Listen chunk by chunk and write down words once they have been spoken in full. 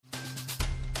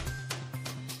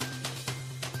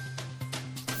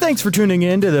Thanks for tuning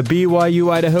in to the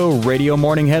BYU Idaho Radio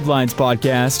Morning Headlines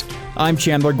podcast. I'm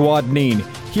Chandler Guadagnine.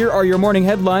 Here are your morning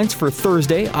headlines for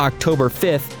Thursday, October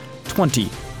 5th,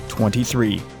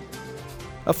 2023.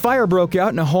 A fire broke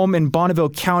out in a home in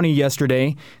Bannock County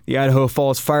yesterday. The Idaho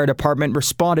Falls Fire Department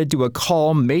responded to a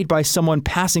call made by someone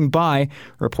passing by,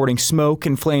 reporting smoke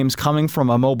and flames coming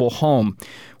from a mobile home.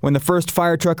 When the first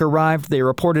fire truck arrived, they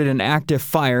reported an active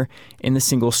fire in the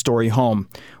single-story home.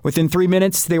 Within 3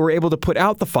 minutes, they were able to put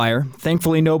out the fire.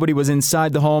 Thankfully, nobody was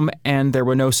inside the home, and there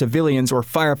were no civilians or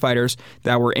firefighters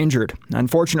that were injured.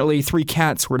 Unfortunately, 3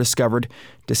 cats were discovered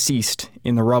deceased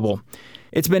in the rubble.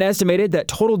 It's been estimated that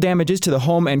total damages to the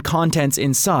home and contents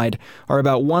inside are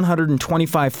about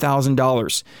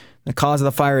 $125,000. The cause of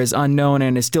the fire is unknown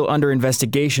and is still under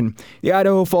investigation. The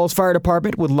Idaho Falls Fire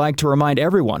Department would like to remind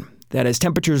everyone that as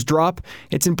temperatures drop,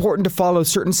 it's important to follow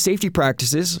certain safety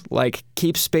practices like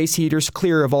keep space heaters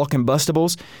clear of all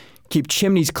combustibles, keep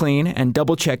chimneys clean, and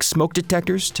double-check smoke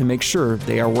detectors to make sure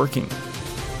they are working.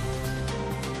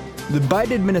 The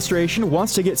Biden administration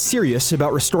wants to get serious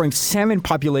about restoring salmon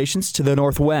populations to the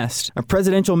Northwest. A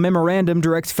presidential memorandum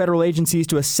directs federal agencies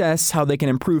to assess how they can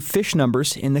improve fish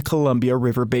numbers in the Columbia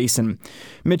River Basin.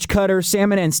 Mitch Cutter,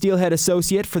 salmon and steelhead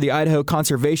associate for the Idaho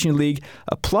Conservation League,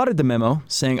 applauded the memo,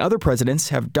 saying other presidents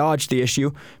have dodged the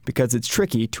issue because it's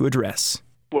tricky to address.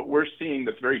 What we're seeing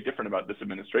that's very different about this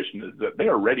administration is that they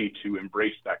are ready to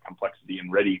embrace that complexity and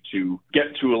ready to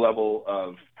get to a level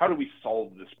of how do we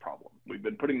solve this problem? We've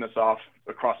been putting this off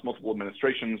across multiple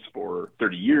administrations for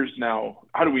 30 years now.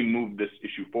 How do we move this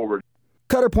issue forward?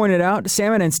 Cutter pointed out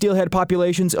salmon and steelhead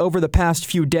populations over the past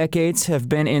few decades have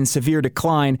been in severe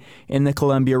decline in the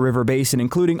Columbia River Basin,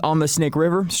 including on the Snake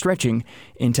River, stretching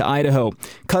into Idaho.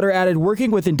 Cutter added working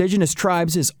with indigenous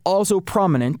tribes is also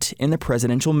prominent in the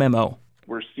presidential memo.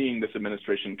 We're seeing this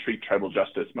administration treat tribal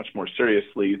justice much more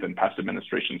seriously than past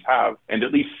administrations have, and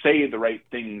at least say the right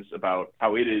things about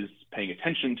how it is paying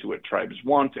attention to what tribes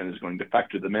want and is going to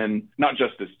factor them in, not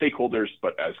just as stakeholders,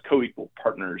 but as co-equal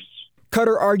partners.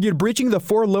 Cutter argued breaching the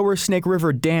 4 lower Snake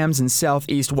River dams in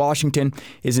southeast Washington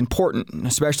is important,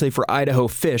 especially for Idaho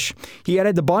fish. He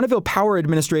added the Bonneville Power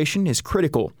Administration is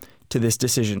critical to this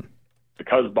decision.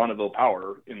 Because Bonneville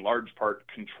Power, in large part,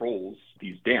 controls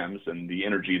these dams and the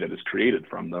energy that is created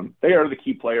from them, they are the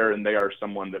key player, and they are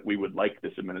someone that we would like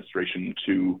this administration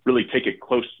to really take a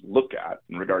close look at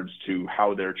in regards to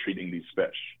how they're treating these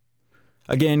fish.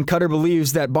 Again, Cutter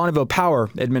believes that Bonneville Power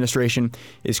Administration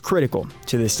is critical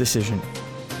to this decision.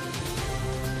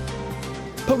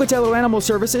 Pocatello Animal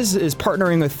Services is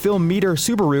partnering with Phil Meador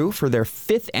Subaru for their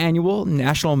 5th annual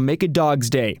National Make a Dogs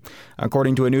Day.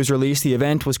 According to a news release, the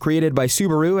event was created by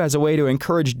Subaru as a way to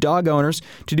encourage dog owners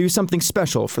to do something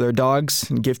special for their dogs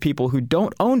and give people who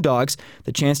don't own dogs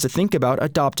the chance to think about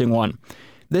adopting one.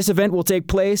 This event will take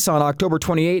place on October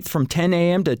 28th from 10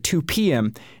 a.m. to 2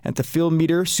 p.m. at the Phil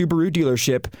Meador Subaru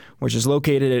dealership, which is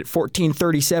located at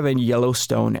 1437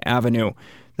 Yellowstone Avenue.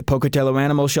 The Pocatello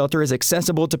Animal Shelter is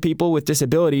accessible to people with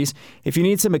disabilities. If you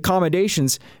need some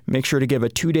accommodations, make sure to give a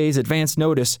 2 days advance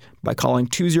notice by calling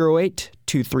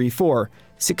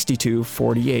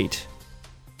 208-234-6248.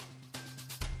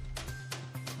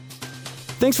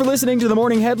 Thanks for listening to the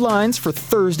morning headlines for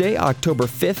Thursday, October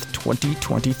 5th,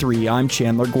 2023. I'm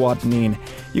Chandler Guadagnine.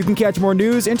 You can catch more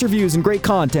news, interviews, and great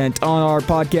content on our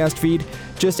podcast feed.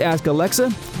 Just ask Alexa,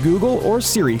 Google, or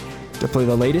Siri to play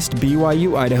the latest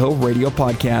BYU Idaho radio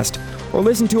podcast, or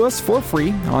listen to us for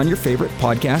free on your favorite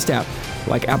podcast app,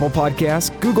 like Apple Podcasts,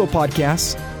 Google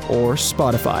Podcasts, or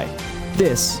Spotify.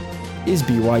 This is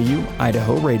BYU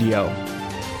Idaho Radio.